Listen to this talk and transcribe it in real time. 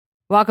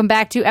Welcome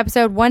back to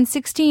episode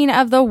 116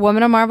 of the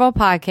Woman of Marvel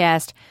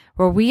podcast,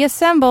 where we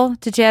assemble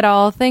to chat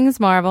all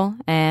things Marvel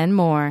and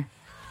more.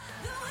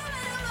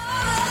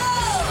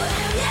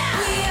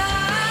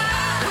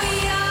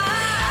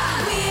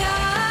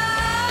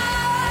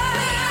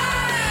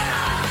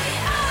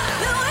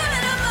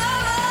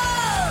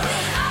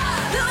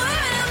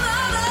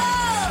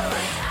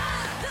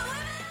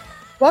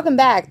 Welcome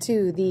back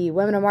to the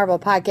Women of Marvel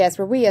podcast,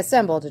 where we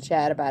assemble to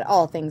chat about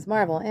all things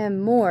Marvel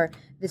and more.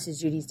 This is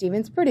Judy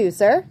Stevens,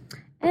 producer.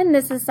 And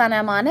this is Sana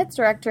Amanitz,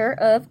 Director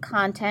of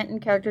Content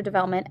and Character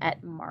Development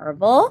at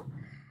Marvel.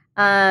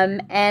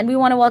 And we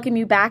want to welcome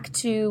you back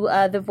to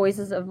the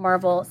Voices of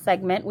Marvel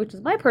segment, which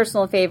is my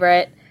personal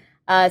favorite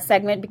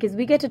segment, because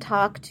we get to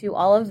talk to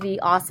all of the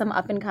awesome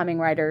up-and-coming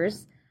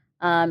writers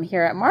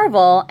here at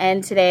Marvel.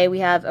 And today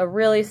we have a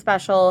really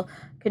special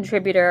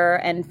contributor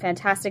and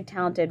fantastic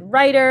talented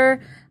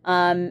writer,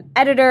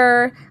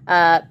 editor,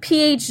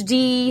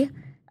 PhD.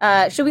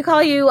 Should we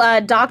call you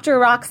Dr.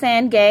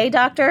 Roxane Gay,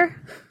 Doctor?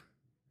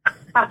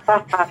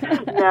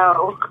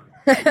 No.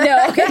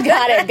 No, okay,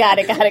 got it.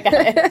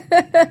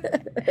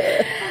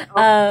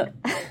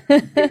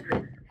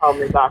 Call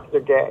me Dr.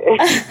 Gay.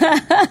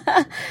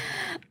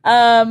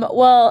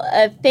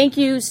 Thank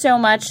you so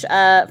much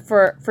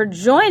for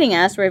joining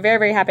us. We're very,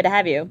 very happy to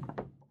have you.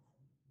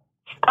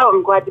 Oh,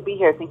 I'm glad to be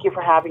here. Thank you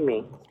for having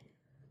me.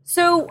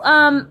 So,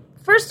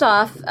 first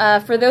off,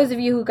 for those of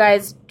you who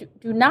guys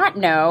do not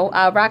know,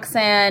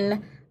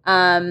 Roxane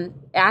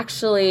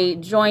actually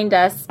joined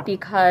us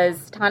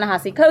because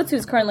Ta-Nehisi Coates,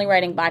 who's currently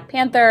writing Black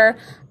Panther,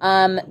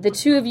 the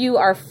two of you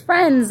are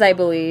friends, I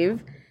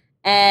believe,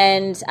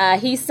 and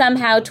he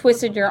somehow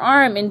twisted your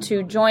arm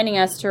into joining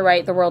us to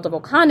write the World of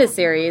Wakanda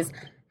series.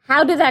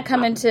 How did that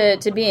come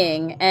into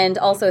being? And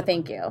also,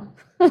 thank you.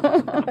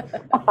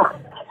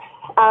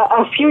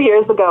 A few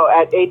years ago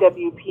at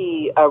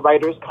AWP, a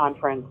writers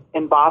conference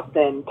in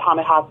Boston,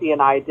 Ta-Nehisi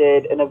and I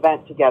did an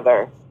event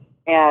together,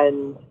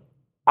 and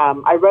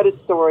I read a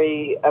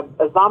story,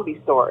 a zombie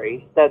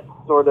story, that's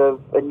sort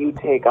of a new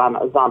take on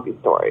a zombie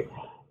story,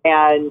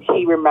 and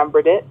he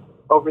remembered it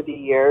over the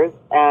years,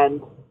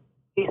 and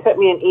he sent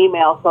me an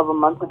email several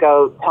months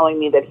ago telling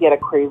me that he had a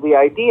crazy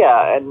idea,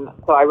 and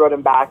so I wrote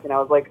him back, and I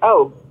was like,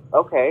 oh,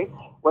 okay,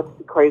 what's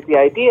the crazy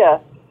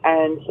idea?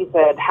 And he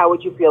said, how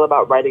would you feel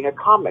about writing a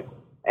comic?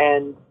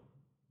 And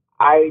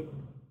I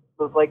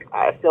was like,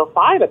 I feel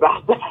fine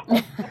about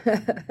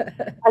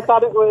that. I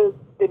thought it was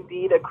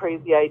indeed a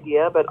crazy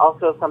idea, but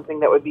also something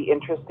that would be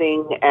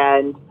interesting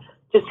and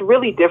just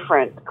really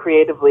different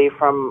creatively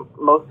from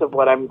most of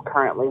what I'm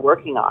currently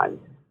working on.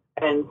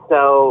 And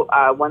so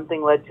one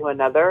thing led to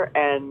another,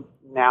 and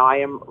now I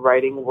am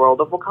writing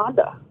World of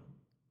Wakanda.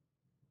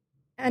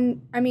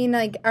 And, I mean,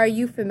 like, are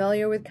you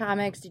familiar with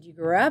comics? Did you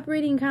grow up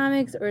reading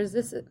comics, or is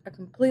this a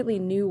completely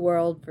new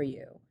world for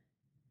you?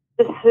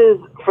 This is,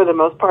 for the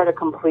most part, a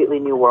completely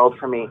new world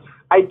for me.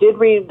 I did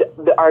read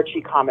the Archie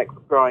comics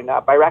growing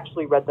up. I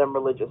actually read them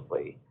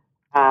religiously.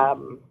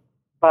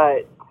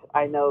 But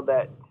I know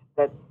that's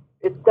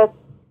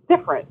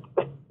different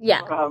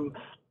from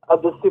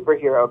the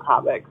superhero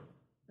comics.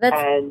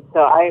 And so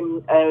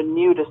I'm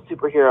new to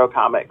superhero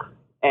comics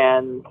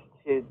and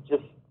to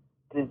just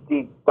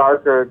the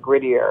darker,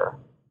 grittier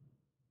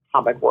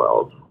comic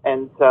world.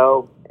 And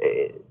so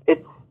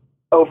it's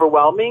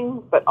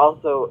overwhelming, but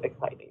also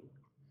exciting.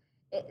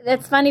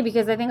 That's funny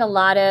because I think a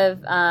lot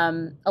of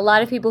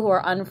people who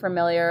are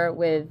unfamiliar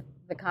with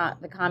the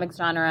comics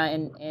genre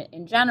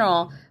in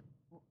general,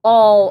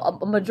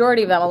 a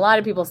majority of them, a lot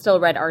of people still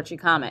read Archie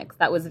comics.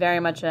 That was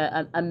very much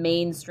a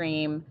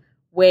mainstream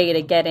way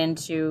to get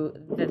into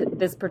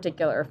this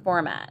particular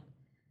format.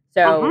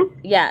 So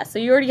so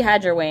you already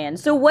had your way in.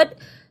 So what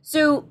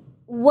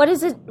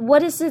is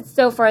it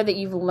so far that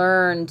you've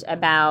learned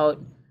about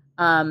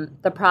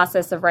the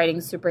process of writing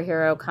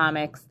superhero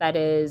comics that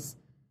is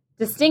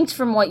distinct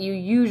from what you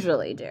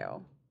usually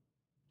do?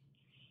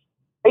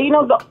 You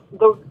know,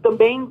 the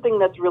main thing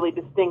that's really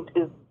distinct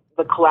is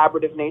the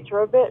collaborative nature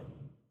of it.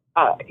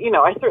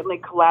 I certainly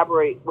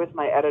collaborate with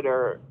my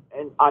editor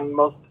on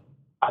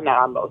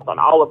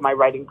all of my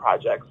writing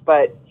projects,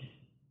 but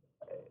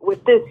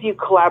with this, you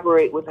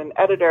collaborate with an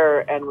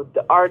editor and with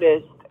the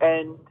artist,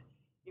 and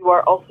you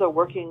are also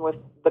working with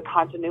the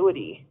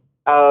continuity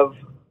of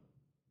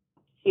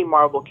key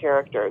Marvel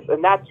characters,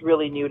 and that's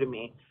really new to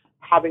me,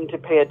 having to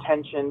pay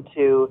attention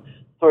to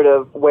sort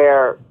of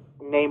where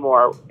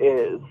Namor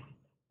is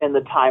in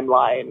the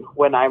timeline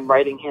when I'm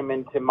writing him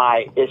into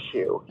my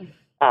issue.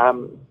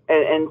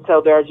 And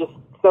so there are just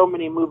so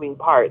many moving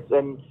parts,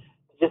 and to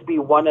just be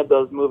one of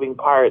those moving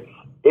parts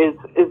is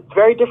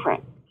very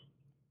different.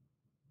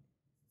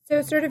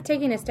 So sort of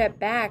taking a step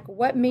back,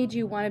 what made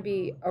you want to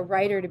be a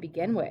writer to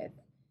begin with?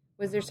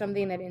 Was there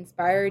something that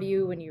inspired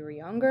you when you were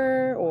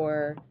younger,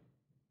 or?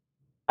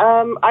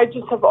 I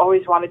just have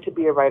always wanted to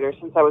be a writer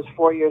since I was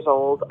 4 years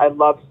old. I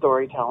love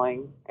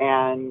storytelling,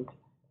 and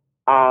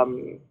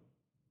I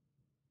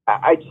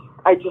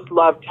just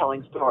love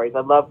telling stories.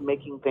 I love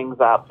making things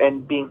up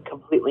and being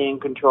completely in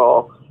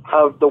control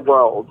of the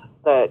world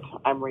that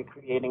I'm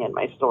recreating in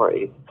my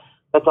stories.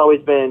 that's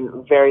always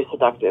been very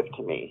seductive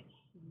to me.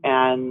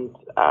 And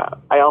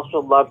I also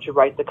love to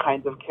write the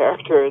kinds of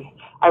characters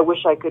I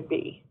wish I could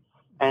be.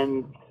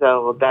 And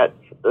so that's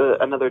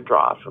another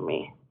draw for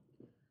me.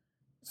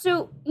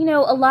 So,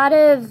 a lot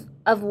of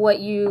what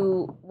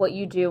you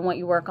do and what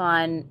you work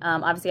on,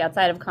 obviously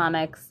outside of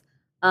comics,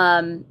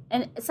 and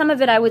some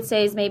of it I would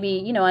say is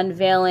maybe,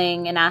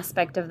 unveiling an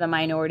aspect of the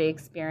minority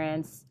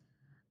experience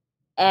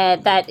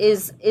that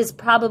is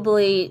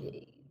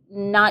probably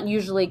not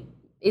usually,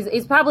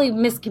 is probably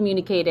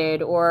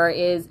miscommunicated or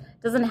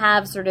doesn't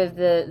have sort of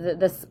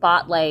the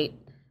spotlight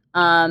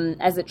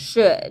as it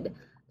should.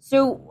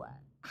 So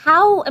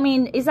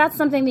is that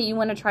something that you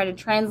want to try to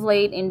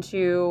translate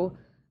into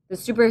the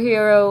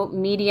superhero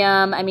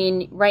medium? I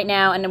mean, right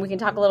now, and then we can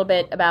talk a little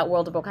bit about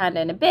World of Wakanda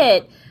in a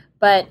bit,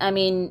 but I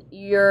mean,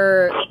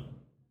 you're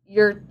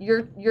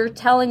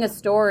telling a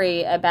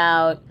story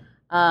about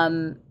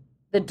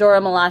the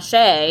Dora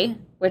Milaje,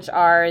 which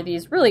are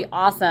these really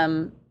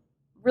awesome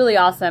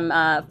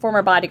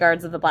former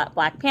bodyguards of the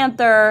Black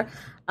Panther,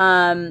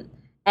 and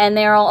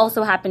they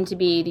also happen to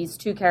be these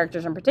two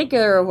characters in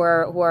particular who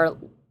are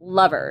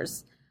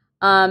lovers.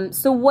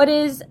 So what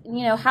is,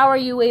 how are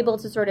you able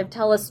to sort of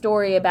tell a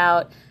story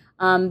about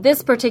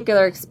this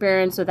particular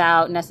experience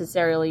without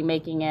necessarily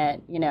making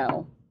it,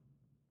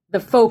 the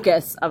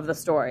focus of the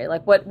story?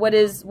 Like what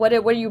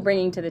are you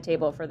bringing to the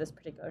table for this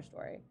particular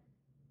story?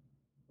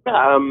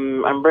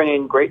 I'm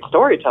bringing great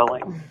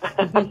storytelling.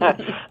 I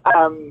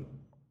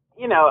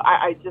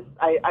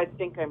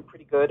think I'm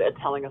pretty good at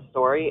telling a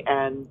story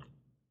and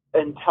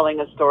telling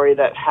a story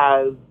that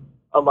has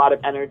a lot of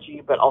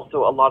energy, but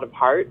also a lot of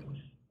heart.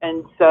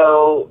 And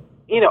so,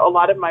 a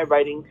lot of my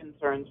writing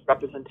concerns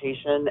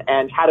representation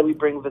and how do we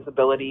bring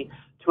visibility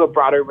to a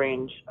broader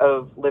range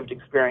of lived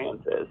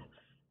experiences.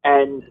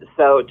 And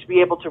so to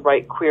be able to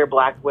write queer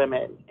Black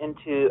women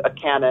into a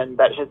canon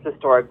that has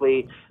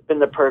historically been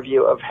the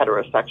purview of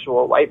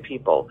heterosexual white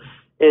people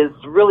is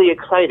really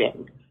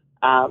exciting.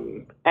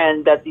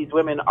 And that these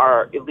women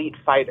are elite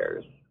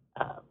fighters,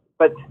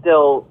 but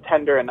still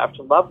tender enough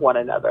to love one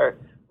another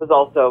was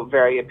also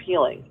very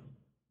appealing.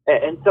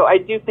 And so I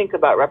do think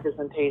about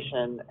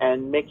representation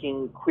and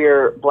making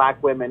queer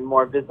Black women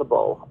more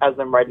visible as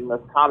I'm writing this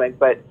comic.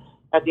 But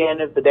at the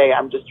end of the day,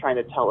 I'm just trying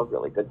to tell a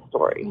really good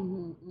story.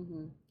 Mm-hmm,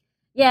 mm-hmm.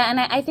 Yeah, and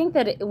I think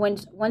that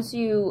once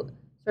you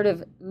sort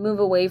of move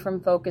away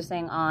from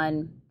focusing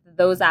on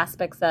those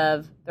aspects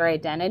of their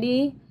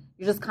identity,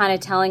 you're just kind of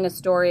telling a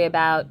story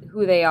about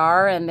who they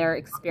are and their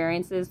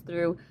experiences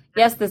through,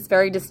 yes, this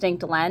very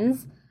distinct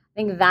lens. I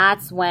think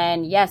that's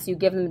when, yes, you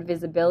give them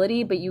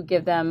visibility, but you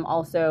give them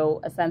also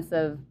a sense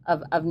of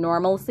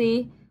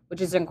normalcy, which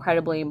is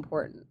incredibly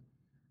important.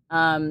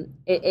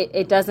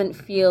 It doesn't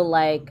feel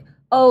like,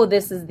 oh,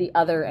 this is the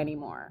other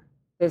anymore.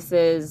 This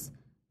is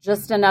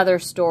just another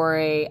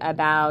story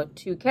about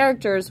two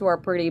characters who are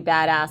pretty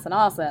badass and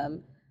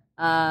awesome.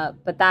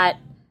 But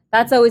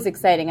that's always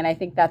exciting, and I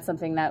think that's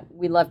something that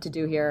we love to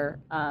do here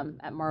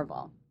at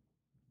Marvel.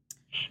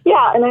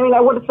 Yeah, and I mean, I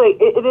would say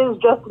it is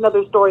just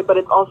another story, but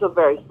it's also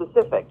very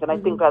specific, and I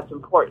think that's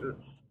important.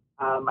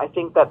 I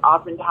think that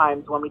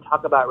oftentimes when we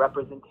talk about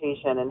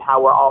representation and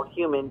how we're all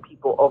human,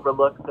 people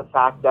overlook the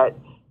fact that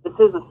this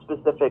is a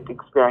specific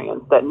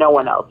experience that no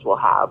one else will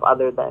have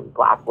other than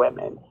Black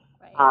women.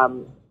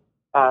 Right.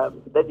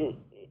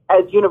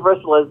 As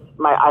universal as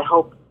I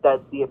hope that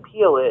the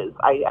appeal is,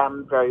 I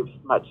am very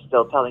much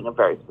still telling a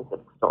very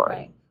specific story.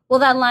 Right. Well,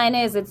 that line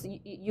is,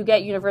 you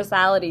get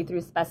universality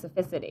through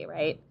specificity,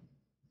 right?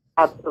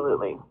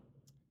 Absolutely.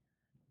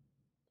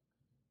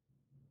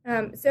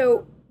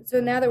 So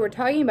now that we're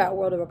talking about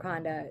World of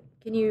Wakanda,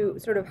 can you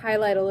sort of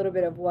highlight a little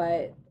bit of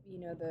what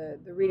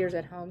the readers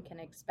at home can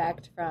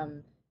expect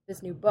from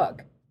this new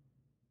book?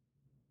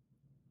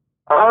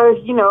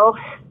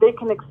 They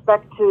can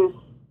expect to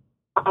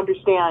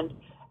understand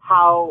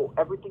how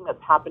everything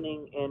that's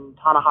happening in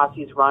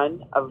Ta-Nehisi's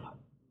run of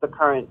the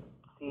current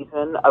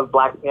season of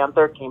Black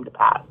Panther came to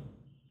pass.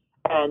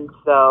 And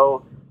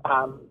so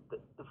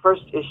the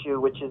first issue,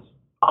 which is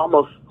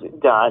almost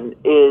done,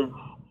 is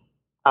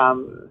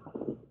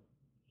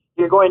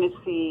you're going to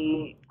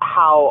see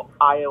how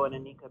Io and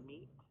Anika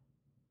meet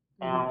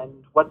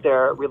and what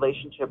their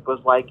relationship was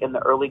like in the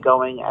early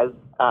going as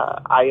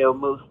Io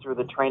moves through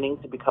the training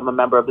to become a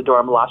member of the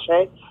Dora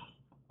Milaje.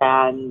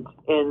 And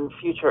in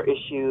future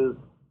issues,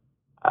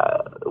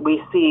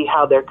 we see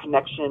how their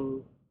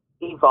connection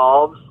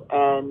evolves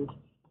and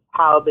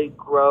how they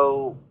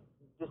grow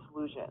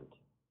disillusioned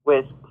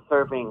with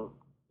serving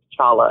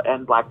T'Challa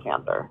and Black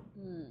Panther.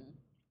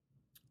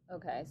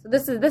 Okay, so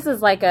this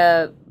is like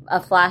a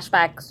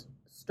flashback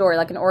story,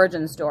 like an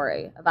origin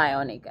story of Io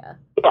and Anika.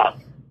 Yes,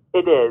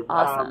 it is.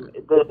 Awesome.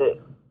 The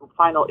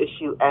final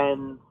issue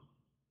ends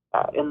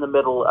in the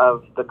middle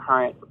of the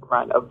current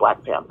run of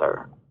Black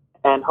Panther.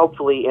 And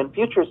hopefully in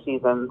future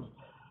seasons,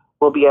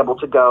 we'll be able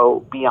to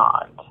go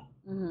beyond.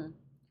 Mm-hmm.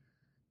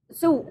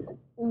 So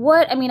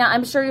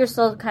I'm sure you're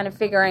still kind of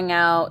figuring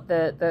out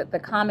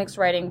the comics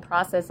writing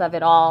process of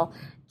it all.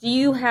 Do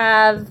you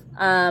have,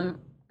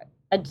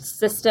 a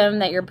system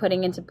that you're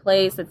putting into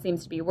place that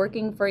seems to be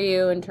working for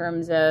you in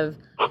terms of,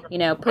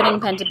 putting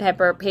pen to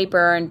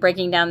paper and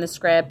breaking down the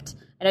script?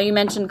 I know you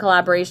mentioned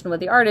collaboration with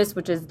the artist,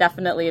 which is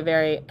definitely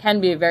can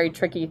be a very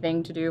tricky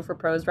thing to do for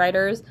prose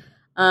writers.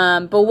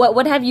 But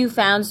what have you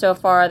found so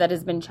far that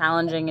has been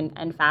challenging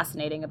and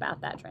fascinating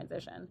about that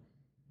transition?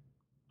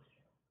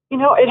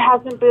 It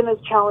hasn't been as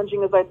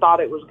challenging as I thought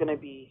it was going to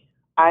be.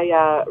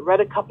 I read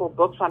a couple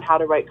books on how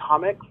to write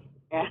comics,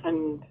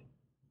 and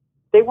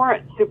they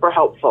weren't super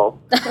helpful.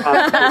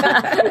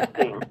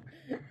 Interesting.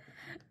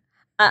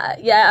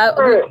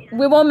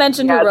 We won't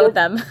mention who wrote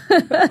them.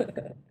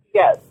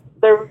 Yes,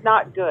 they're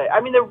not good.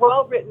 I mean, they're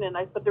well written,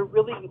 but they're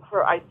really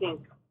for, I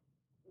think,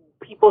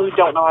 people who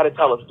don't know how to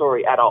tell a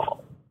story at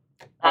all.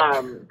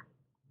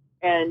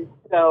 And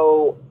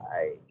so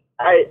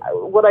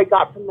what I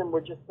got from them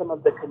were just some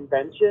of the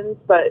conventions,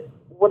 but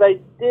what I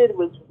did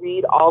was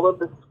read all of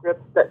the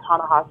scripts that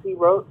Ta-Nehisi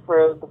wrote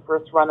for the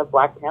first run of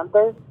Black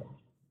Panther,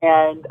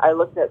 and I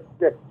looked at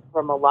scripts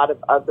from a lot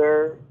of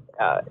other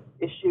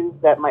issues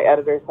that my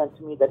editor sent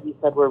to me that he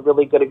said were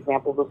really good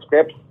examples of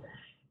scripts,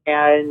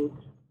 and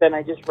then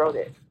I just wrote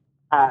it.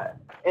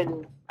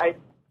 And I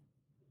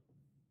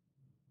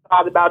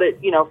thought about it,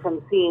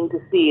 from scene to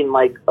scene,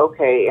 like,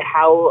 okay,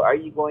 how are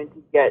you going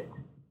to get,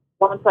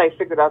 once I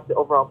figured out the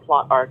overall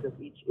plot arc of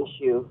each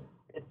issue,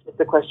 it's just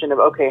a question of,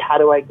 okay, how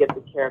do I get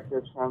the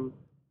characters from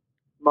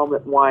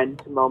moment 1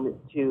 to moment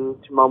 2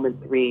 to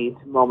moment 3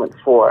 to moment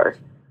 4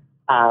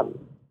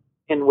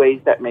 in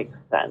ways that make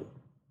sense.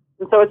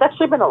 And so it's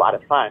actually been a lot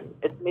of fun.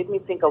 It's made me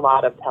think a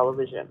lot of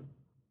television.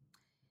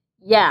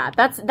 Yeah,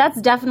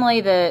 that's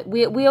definitely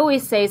we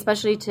always say,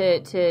 especially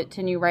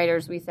to new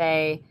writers, we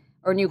say,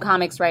 or new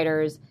comics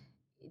writers,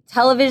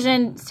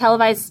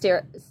 televised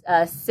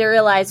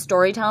serialized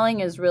storytelling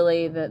is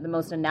really the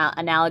most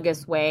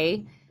analogous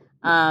way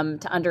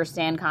to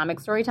understand comic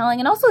storytelling,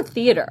 and also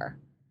theater.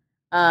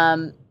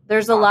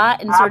 There's a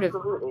lot in sort of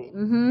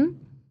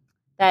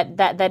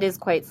that is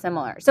quite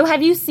similar. So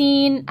have you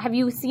seen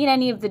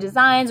any of the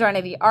designs or any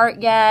of the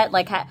art yet?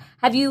 Like,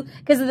 have you?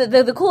 Because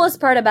the coolest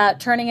part about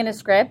turning in a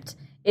script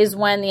is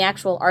when the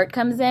actual art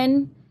comes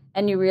in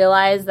and you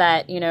realize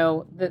that,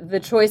 the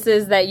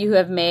choices that you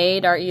have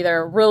made are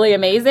either really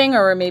amazing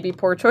or maybe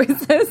poor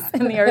choices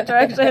in the art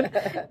direction.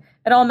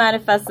 It all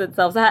manifests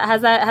itself. So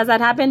has that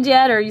happened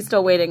yet, or are you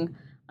still waiting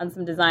on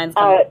some designs?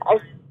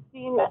 I've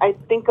seen, I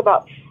think,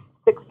 about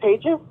 6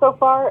 pages so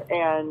far,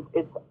 and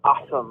it's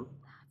awesome.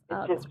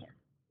 It's just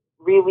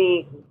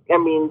really,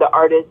 the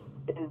artist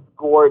is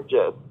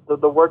gorgeous.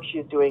 The work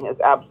she's doing is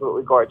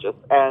absolutely gorgeous.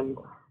 And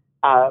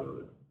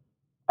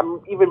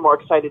I'm even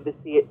more excited to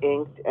see it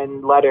inked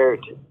and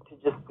lettered, to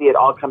just see it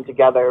all come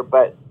together.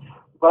 But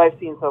what I've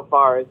seen so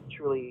far is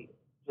truly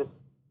just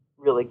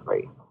really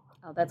great.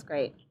 Oh, that's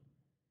great.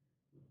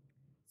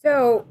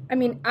 So,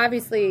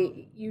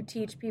 obviously you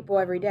teach people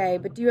every day,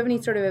 but do you have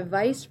any sort of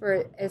advice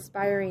for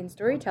aspiring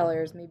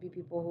storytellers, maybe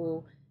people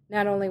who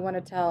not only want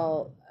to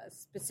tell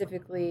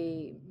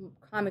specifically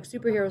comic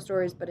superhero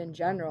stories, but in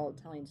general,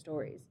 telling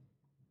stories?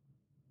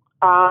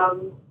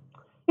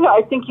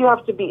 I think you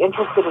have to be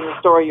interested in the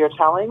story you're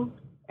telling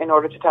in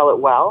order to tell it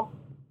well.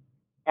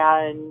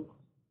 And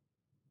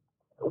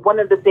one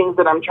of the things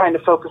that I'm trying to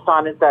focus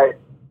on is that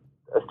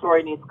a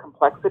story needs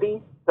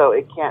complexity. So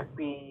it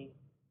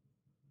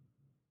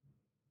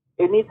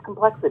needs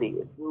complexity.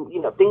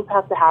 Things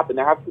have to happen.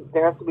 There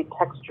has to be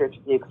texture to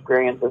the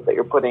experiences that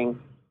you're putting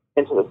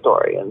into the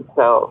story. And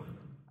so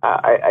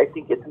I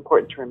think it's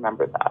important to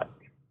remember that.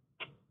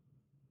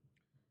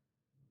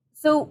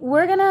 So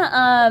we're going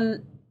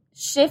to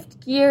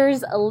shift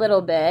gears a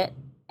little bit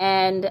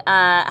and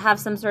have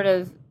some sort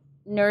of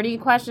nerdy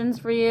questions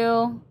for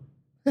you.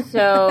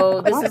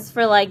 So this is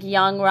for like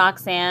young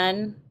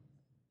Roxane.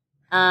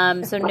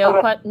 So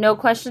no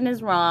question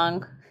is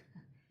wrong.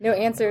 No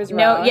answer is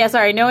wrong.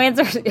 No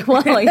answer.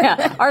 Well,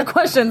 yeah, our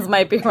questions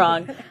might be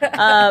wrong.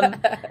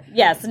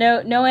 Yes,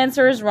 no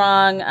answer is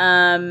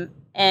wrong.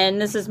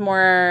 And this is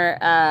more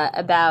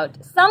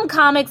about some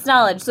comics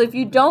knowledge. So if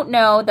you don't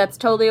know, that's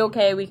totally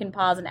okay. We can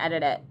pause and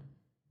edit it.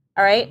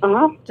 All right?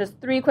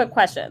 Just 3 quick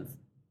questions.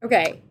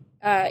 Okay.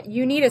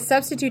 You need a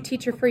substitute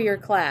teacher for your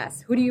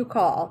class. Who do you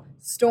call?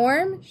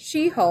 Storm,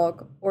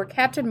 She-Hulk, or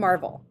Captain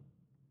Marvel?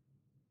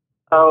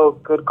 Oh,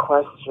 good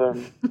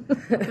question.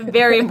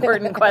 Very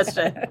important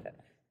question.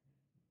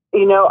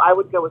 I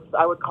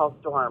would call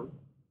Storm.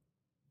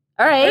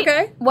 All right.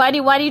 Okay. Why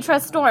do you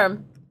trust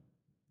Storm?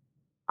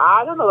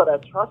 I don't know that I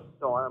trust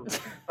Storm,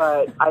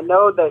 but I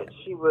know that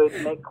she would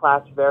make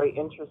class very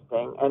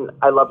interesting, and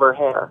I love her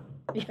hair.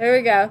 There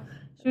we go.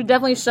 She would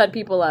definitely shut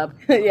people up.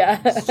 Yeah.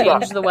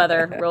 Change the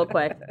weather real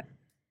quick.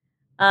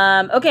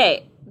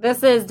 Okay,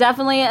 this is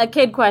definitely a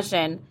kid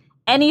question.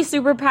 Any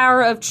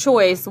superpower of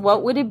choice,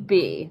 what would it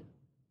be?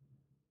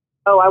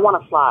 Oh, I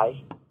want to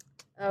fly.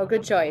 Oh,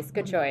 good choice.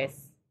 Good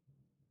choice.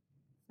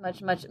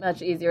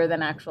 Much easier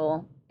than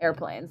actual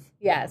airplanes.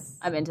 Yes.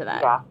 I'm into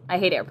that. Yeah. I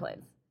hate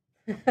airplanes.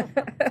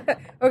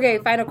 Okay,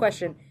 final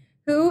question.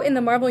 Who in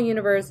the Marvel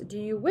Universe do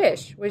you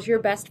wish was your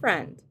best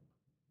friend?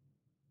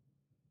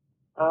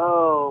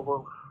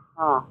 Oh,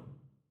 well,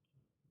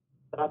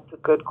 that's a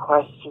good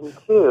question,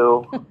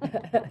 too.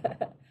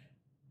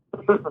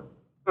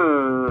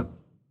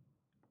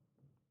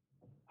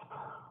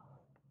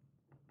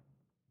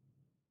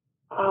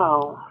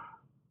 Oh.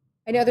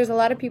 I know there's a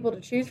lot of people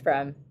to choose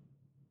from.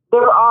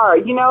 There are.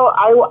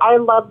 I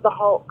love the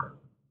Hulk.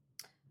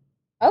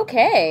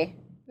 Okay.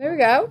 There we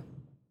go.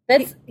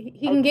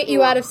 He can get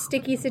you out of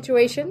sticky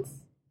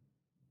situations.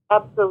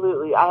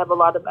 Absolutely. I have a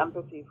lot of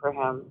empathy for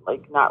him,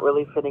 like not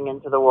really fitting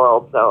into the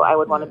world. So I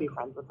would want to be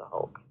friends with the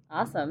Hulk.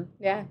 Awesome.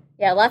 Yeah.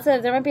 Yeah,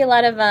 there might be a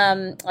lot of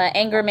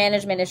anger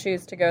management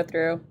issues to go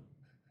through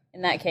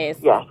in that case.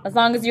 Yes. As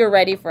long as you're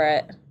ready for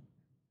it.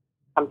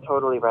 I'm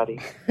totally ready.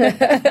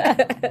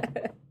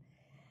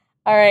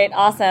 All right,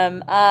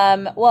 awesome.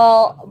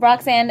 Well,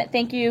 Roxane,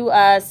 thank you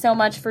so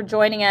much for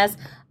joining us.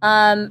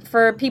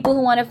 For people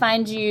who want to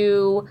find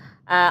you,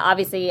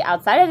 obviously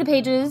outside of the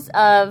pages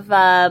of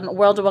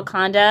World of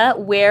Wakanda,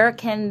 where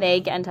can they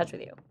get in touch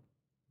with you?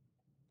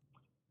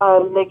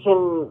 They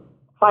can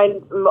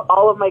find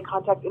all of my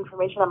contact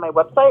information on my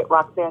website,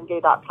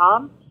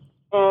 roxanegay.com,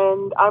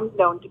 and I'm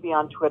known to be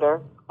on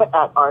Twitter at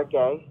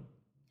 @rgay.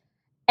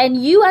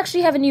 And you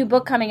actually have a new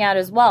book coming out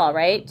as well,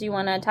 right? Do you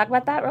want to talk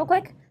about that real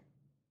quick?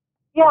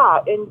 Yeah,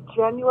 in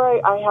January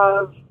I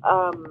have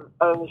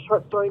a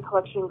short story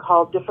collection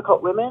called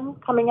Difficult Women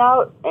coming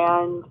out,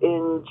 and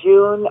in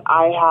June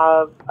I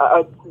have,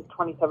 since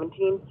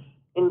 2017,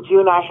 in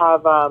June I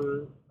have a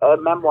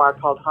memoir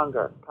called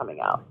Hunger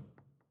coming out.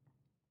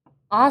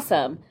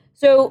 Awesome.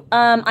 So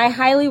I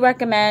highly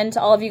recommend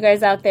to all of you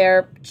guys out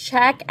there,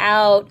 check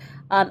out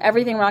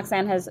everything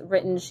Roxane has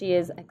written. She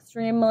is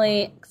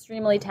extremely,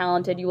 extremely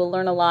talented. You will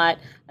learn a lot.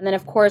 And then,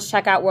 of course,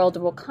 check out World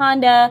of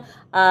Wakanda,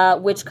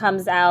 which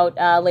comes out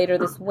later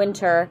this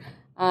winter.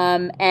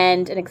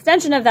 And an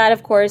extension of that,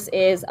 of course,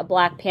 is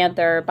Black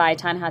Panther by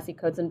Ta-Nehisi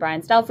Coates and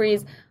Brian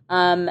Stelfreeze.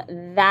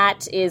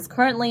 That is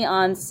currently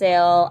on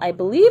sale. I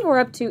believe we're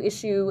up to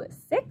issue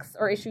 6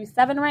 or issue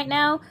 7 right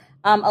now.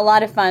 A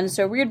lot of fun.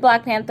 So read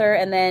Black Panther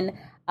and then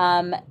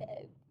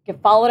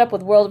follow it up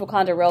with World of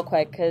Wakanda real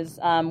quick because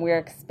we're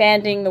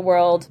expanding the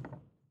world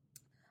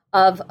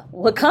of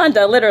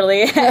Wakanda,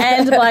 literally,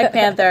 and Black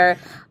Panther.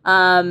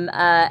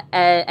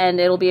 And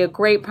it'll be a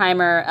great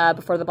primer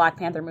before the Black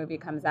Panther movie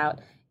comes out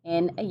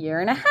in a year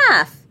and a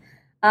half.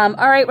 All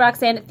right,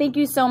 Roxane, thank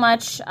you so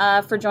much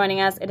for joining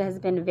us. It has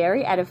been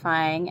very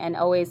edifying and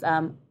always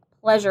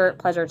pleasure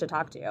to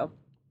talk to you.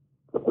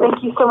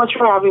 Thank you so much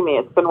for having me.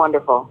 It's been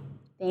wonderful.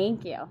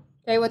 Thank you.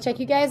 Okay, we'll check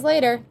you guys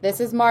later.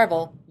 This is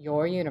Marvel,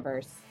 your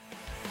universe.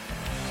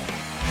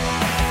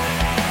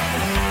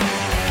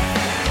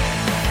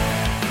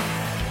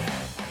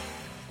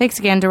 Thanks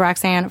again to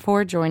Roxane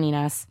for joining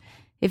us.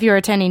 If you're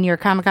attending New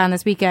York Comic Con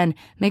this weekend,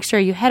 make sure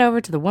you head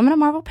over to the Women of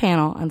Marvel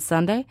panel on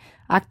Sunday,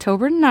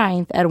 October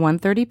 9th at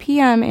 1:30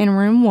 p.m. in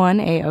room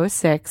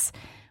 1A06.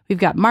 We've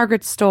got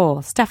Margaret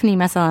Stoll, Stephanie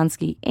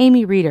Mesalansky,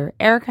 Amy Reeder,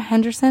 Erica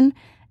Henderson,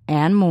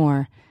 and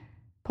more.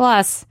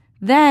 Plus,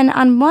 then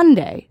on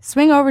Monday,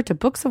 swing over to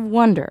Books of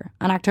Wonder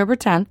on October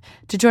 10th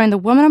to join the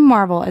Women of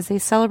Marvel as they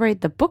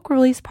celebrate the book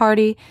release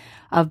party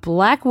of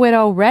Black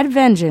Widow Red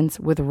Vengeance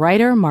with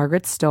writer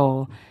Margaret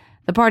Stoll.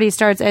 The party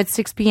starts at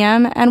 6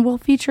 p.m. and will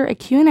feature a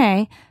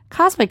Q&A,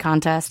 cosplay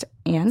contest,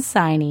 and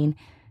signing.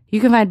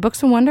 You can find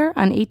Books of Wonder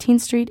on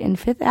 18th Street and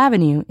 5th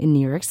Avenue in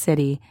New York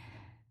City.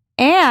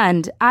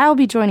 And I'll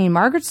be joining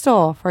Margaret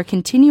Stoll for a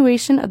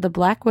continuation of the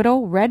Black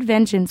Widow Red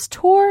Vengeance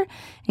tour,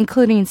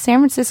 including San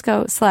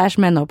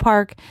Francisco/Menlo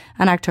Park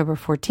on October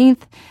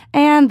 14th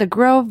and the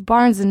Grove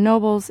Barnes &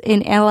 Nobles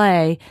in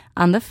LA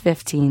on the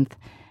 15th.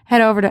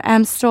 Head over to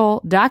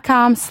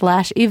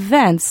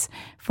mstoll.com/events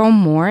for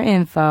more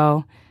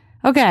info.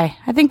 Okay,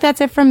 I think that's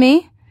it from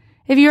me.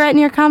 If you're at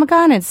New York Comic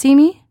Con and see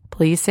me,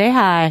 please say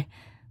hi.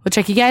 We'll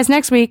check you guys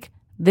next week.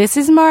 This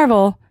is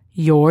Marvel,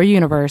 your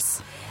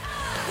universe.